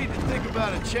 Maybe you need to think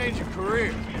about a change of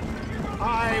career.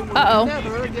 I would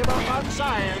never give up on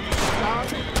science, John.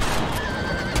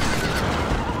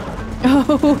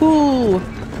 Oh,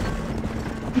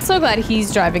 I'm so glad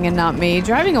he's driving and not me.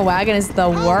 Driving a wagon is the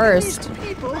worst.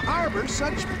 People harbor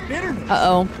such bitterness.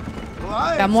 Uh-oh.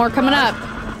 Well, got more coming up.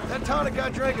 That tonic I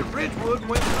drank at Ridgewood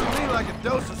went through me like a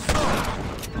dose of salt.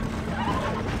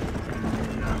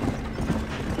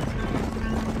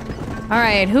 All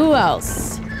right, who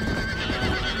else?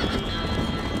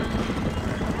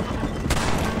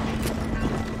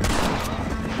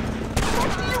 What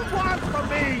do you want from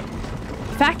me?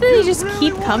 The fact that they just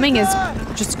keep coming is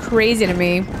just crazy to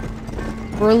me.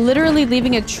 We're literally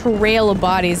leaving a trail of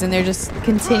bodies and they're just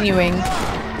continuing.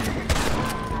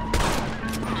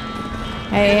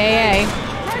 Hey.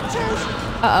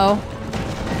 Uh-oh.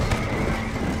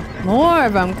 More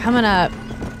of them coming up.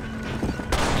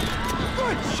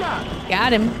 Good shot.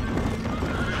 Got him.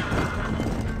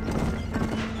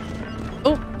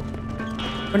 Oh.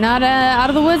 We're not out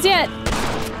of the woods yet.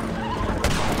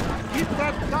 Keep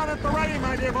that gun at the ready,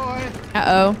 my dear boy.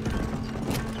 Uh-oh.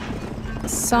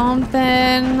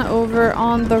 Something over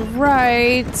on the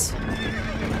right.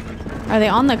 Are they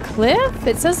on the cliff?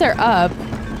 It says they're up.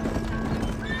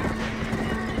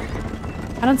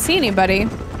 I don't see anybody.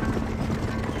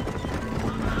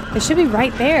 They should be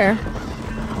right there.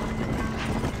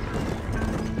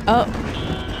 Oh.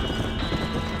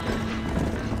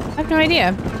 I have no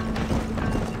idea.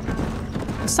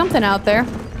 There's something out there.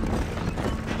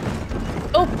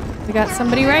 Oh, we got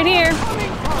somebody right here.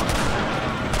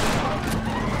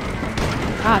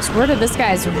 Gosh, word of this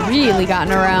guy's really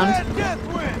gotten around.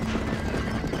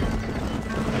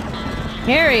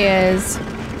 Here he is.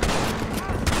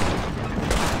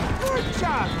 Good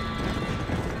shot.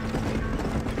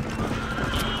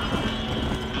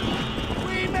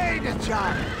 We made it,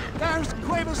 John. There's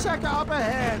Cueva Seca up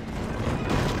ahead.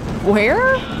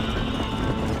 Where?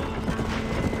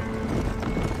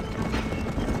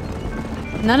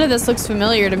 None of this looks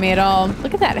familiar to me at all.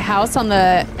 Look at that house on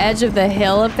the edge of the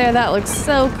hill up there. That looks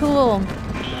so cool.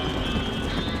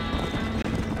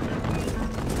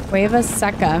 Cueva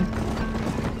Seca.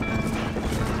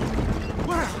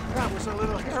 Well, that was a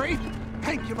little hairy.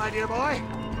 Thank you, my dear boy.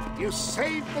 You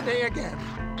saved the day again.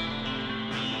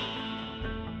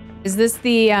 Is this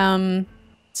the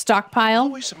stockpile?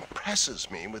 Always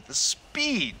impresses me with the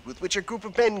speed with which a group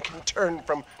of men can turn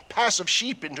from passive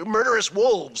sheep into murderous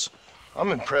wolves.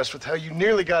 I'm impressed with how you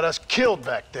nearly got us killed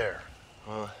back there.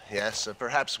 Yes,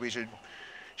 perhaps we should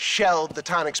shelve the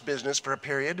tonics business for a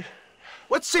period.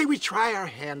 Let's say we try our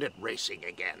hand at racing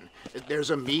again. There's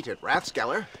a meet at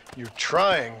Rathskeller. You're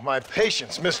trying my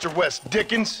patience, Mr. West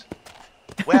Dickens.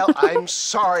 Well, I'm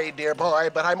sorry, dear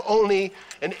boy, but I'm only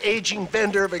an aging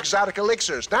vendor of exotic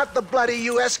elixirs, not the bloody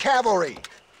U.S. cavalry.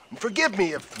 And forgive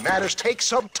me if matters take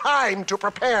some time to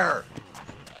prepare.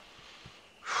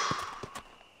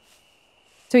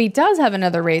 So he does have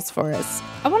another race for us.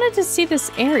 I wanted to see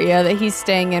this area that he's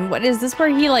staying in. What is this, where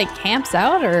he like camps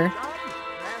out, or?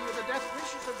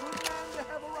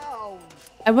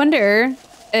 I wonder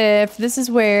if this is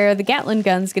where the Gatling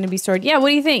gun's gonna be stored. Yeah, what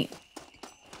do you think?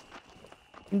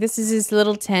 This is his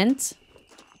little tent.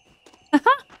 I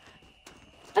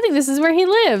think this is where he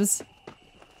lives.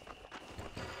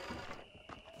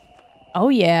 Oh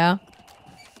yeah.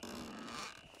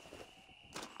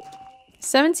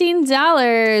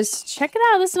 $17. Check it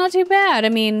out. This is not too bad. I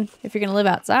mean, if you're gonna live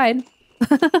outside.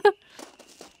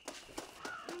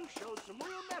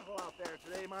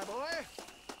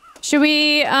 Should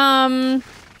we, I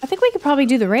think we could probably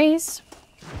do the race.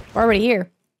 We're already here.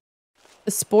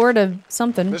 The sport of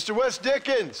something. Mr. West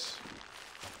Dickens!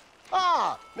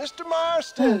 Ah, Mr.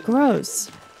 Marston! Oh, gross.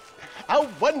 How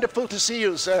wonderful to see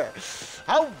you, sir.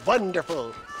 How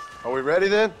wonderful. Are we ready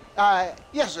then?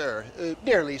 Yes, sir.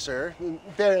 Nearly, sir.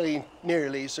 Very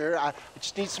nearly, sir. I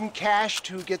just need some cash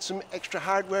to get some extra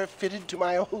hardware fitted to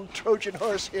my old Trojan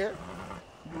horse here.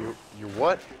 You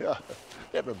what?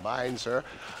 Never mind, sir.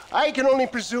 I can only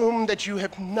presume that you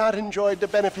have not enjoyed the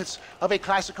benefits of a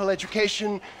classical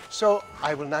education, so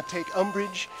I will not take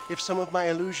umbrage if some of my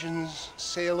illusions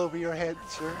sail over your head,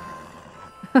 sir.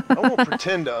 I won't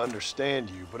pretend to understand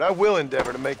you, but I will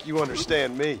endeavor to make you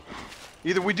understand me.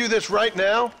 Either we do this right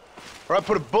now, or I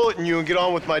put a bullet in you and get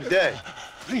on with my day.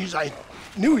 Please, I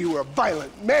knew you were a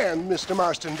violent man, Mr.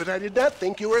 Marston, but I did not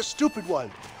think you were a stupid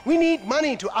one. We need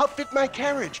money to outfit my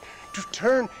carriage, to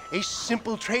turn a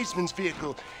simple tradesman's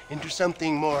vehicle into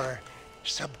something more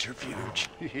subterfuge.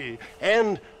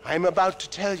 And I'm about to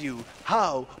tell you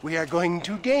how we are going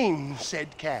to gain said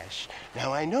cash.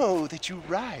 Now, I know that you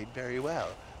ride very well.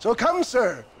 So come,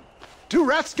 sir, to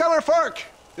Rathskeller Fork.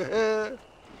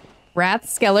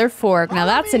 Rathskeller Fork. Now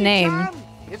that's a name.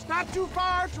 It's not too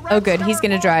far to Oh, good. He's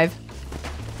gonna drive.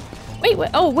 Wait, wait.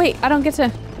 Oh, wait. I don't get to.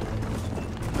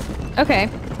 Okay.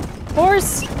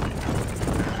 Horse.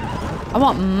 I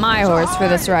want my horse for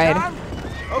this ride.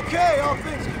 Okay, all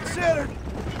things considered.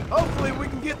 Hopefully we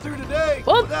can get through today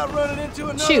without running into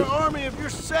another army of your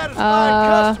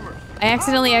satisfied customers. I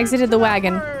accidentally exited the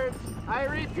wagon. I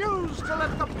refuse to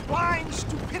let the blind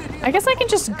stupidity. I guess I can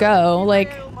just go.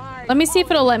 Like, let me see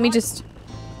if it'll let me just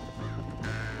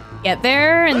get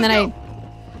there, and then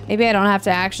maybe I don't have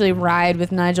to actually ride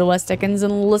with Nigel West Dickens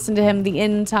and listen to him the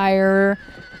entire.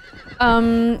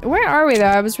 Where are we though?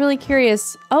 I was really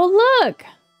curious. Oh, look.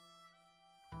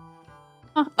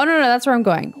 Huh. Oh, no, that's where I'm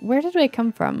going. Where did I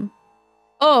come from?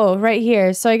 Oh, right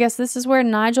here. So I guess this is where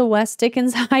Nigel West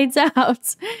Dickens hides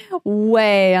out.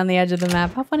 Way on the edge of the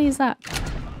map. How funny is that?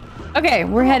 Okay,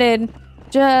 we're headed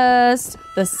just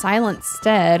the Silent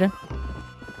Stead.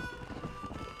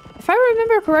 If I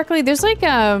remember correctly, there's like,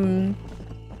 some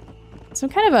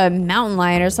kind of a mountain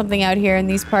lion or something out here in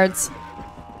these parts.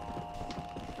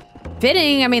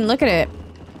 Fitting, I mean, look at it.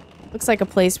 Looks like a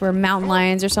place where mountain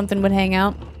lions or something would hang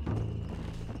out.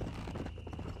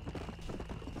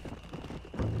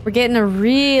 We're getting a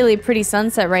really pretty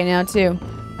sunset right now, too.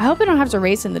 I hope I don't have to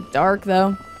race in the dark,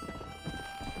 though.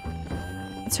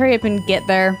 Let's hurry up and get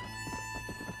there.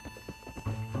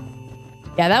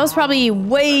 Yeah, that was probably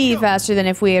way faster than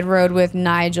if we had rode with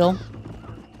Nigel.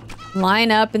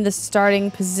 Line up in the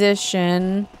starting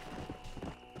position.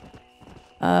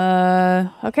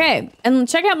 Okay. And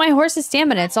check out my horse's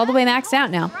stamina. It's all the way maxed out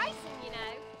now.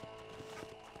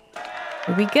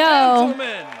 Here we go.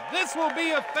 Gentlemen, this will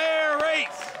be a fair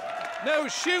race. No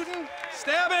shooting,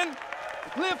 stabbing,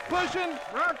 cliff pushing,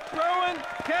 rock throwing,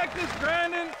 cactus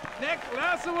grinding, neck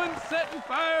lassoing, setting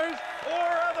fires, or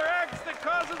other acts that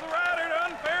causes a rider to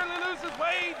unfairly lose his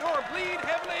weight, or bleed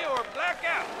heavily, or black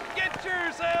out. Get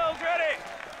yourselves ready.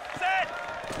 Set.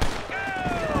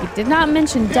 Go. He did not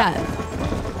mention death.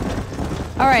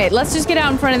 All right, let's just get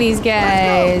out in front of these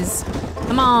guys.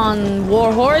 Come on,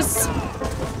 war horse.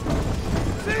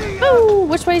 Ooh,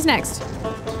 which way's next?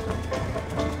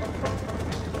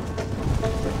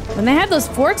 When they have those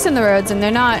forks in the roads and they're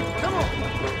not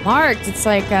marked, it's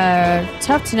like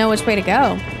tough to know which way to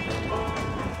go.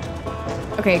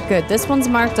 Okay, good. This one's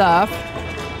marked off.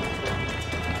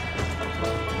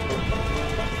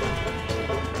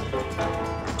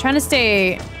 Trying to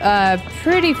stay a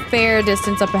pretty fair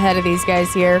distance up ahead of these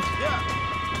guys here.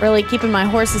 Really keeping my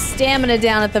horse's stamina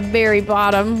down at the very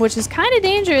bottom, which is kind of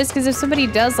dangerous because if somebody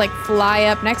does like fly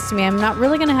up next to me, I'm not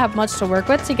really gonna have much to work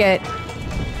with to get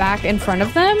back in front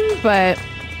of them, but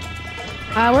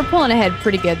we're pulling ahead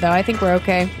pretty good though. I think we're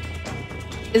okay.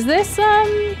 Is this,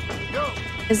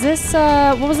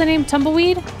 what was the name?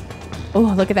 Tumbleweed? Oh,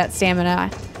 look at that stamina. I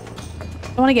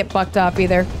don't want to get bucked off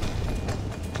either.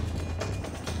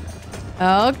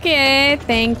 Okay,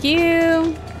 thank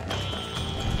you.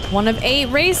 One of 8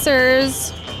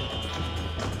 racers.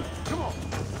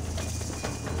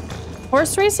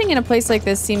 Horse racing in a place like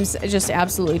this seems just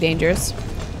absolutely dangerous.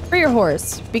 For your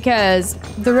horse, because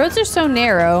the roads are so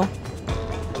narrow.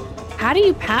 How do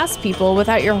you pass people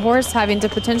without your horse having to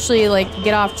potentially like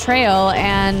get off trail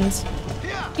and,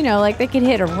 you know, like they could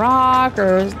hit a rock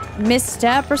or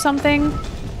misstep or something?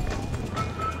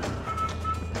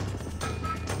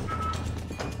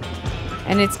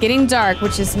 And it's getting dark,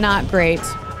 which is not great.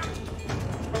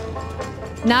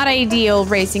 Not ideal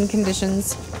racing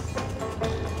conditions.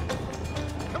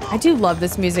 I do love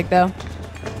this music though.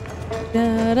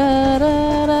 Da, da,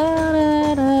 da, da,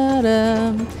 da, da,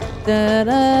 da,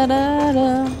 da, da,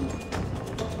 da.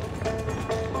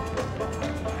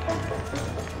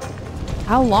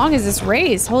 How long is this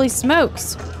race? Holy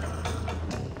smokes.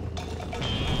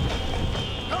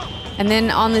 And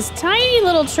then on this tiny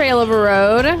little trail of a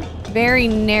road, very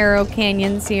narrow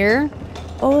canyons here.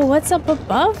 Oh, what's up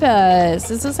above us?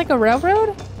 Is this like a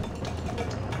railroad?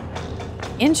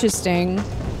 Interesting.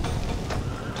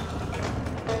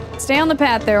 Stay on the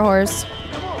path there, horse.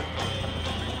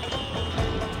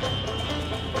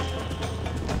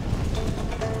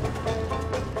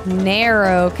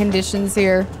 Narrow conditions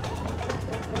here.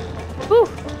 Whew.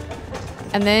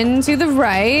 And then to the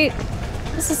right.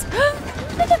 This is...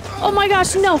 Oh my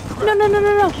gosh, no. No, no, no,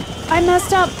 no, no. I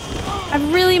messed up. I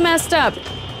really messed up.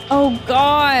 Oh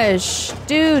gosh.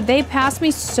 Dude, they passed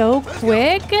me so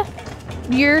quick.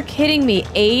 You're kidding me.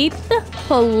 8th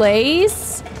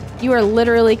place? You are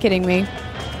literally kidding me.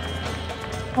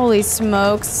 Holy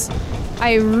smokes.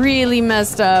 I really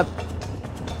messed up.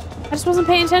 I just wasn't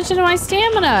paying attention to my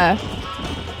stamina.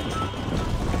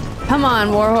 Come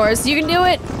on, Warhorse. You can do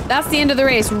it. That's the end of the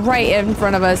race right in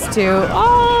front of us, too.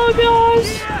 Oh,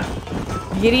 gosh.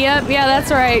 Giddy up. Yeah, that's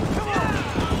right.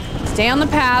 Stay on the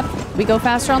path. We go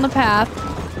faster on the path.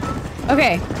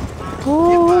 Okay.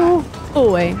 Oh,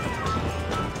 boy.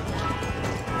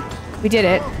 We did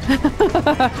it.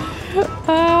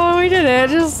 Oh, we did it.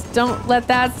 Just don't let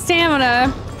that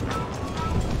stamina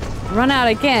run out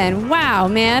again. Wow,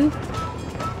 man.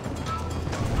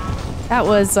 That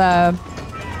was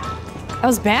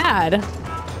bad.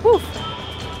 Whew.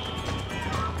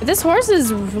 This horse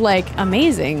is, like,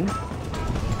 amazing.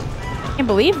 Can't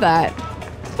believe that.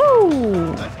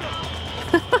 Woo!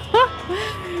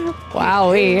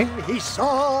 Wowee. He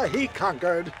saw, he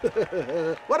conquered.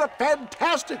 What a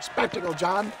fantastic spectacle,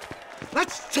 John.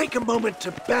 Let's take a moment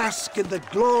to bask in the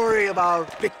glory of our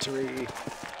victory.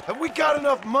 Have we got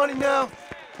enough money now?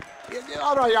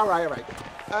 All right.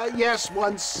 Yes,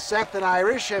 once Seth and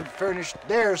Irish have furnished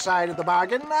their side of the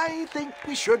bargain, I think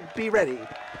we should be ready.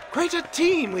 Quite a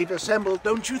team we've assembled,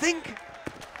 don't you think?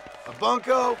 A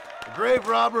bunco, a grave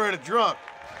robber, and a drunk.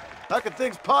 How could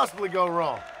things possibly go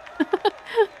wrong?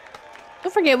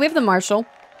 Don't forget, we have the marshal.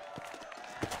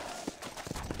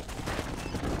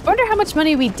 I wonder how much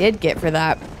money we did get for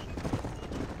that.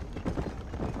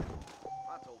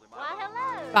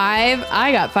 5?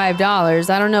 I got $5.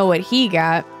 I don't know what he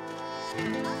got.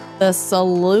 The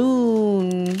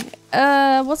saloon.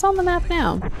 What's on the map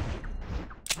now?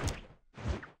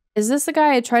 Is this the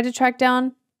guy I tried to track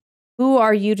down? Who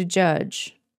are you to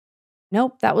judge?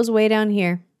 Nope, that was way down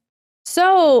here.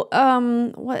 So,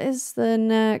 what is the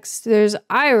next? There's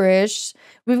Irish.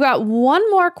 We've got one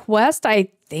more quest,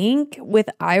 I think, with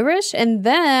Irish. And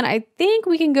then I think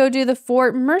we can go do the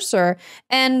Fort Mercer.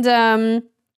 And,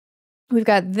 we've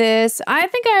got this. I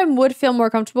think I would feel more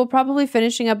comfortable probably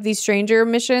finishing up these stranger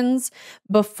missions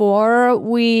before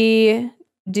we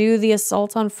do the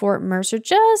assault on Fort Mercer,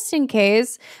 just in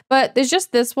case. But there's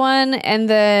just this one and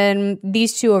then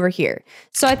these two over here.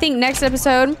 So I think next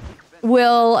episode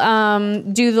we'll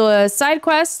do the side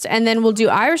quest and then we'll do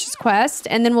Irish's quest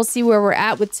and then we'll see where we're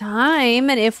at with time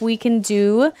and if we can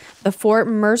do the Fort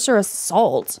Mercer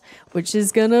assault, which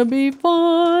is gonna be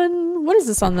fun. What is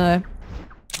this on the...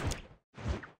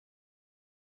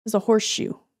 There's a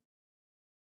horseshoe.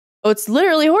 Oh, it's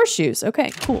literally horseshoes. Okay,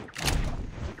 cool.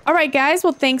 All right, guys.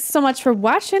 Well, thanks so much for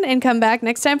watching and come back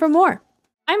next time for more.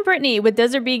 I'm Brittany with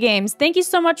DesertBeeGames. Thank you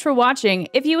so much for watching.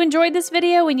 If you enjoyed this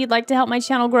video and you'd like to help my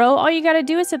channel grow, all you gotta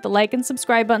do is hit the like and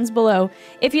subscribe buttons below.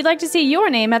 If you'd like to see your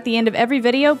name at the end of every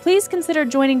video, please consider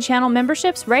joining channel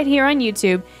memberships right here on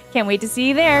YouTube. Can't wait to see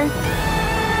you there.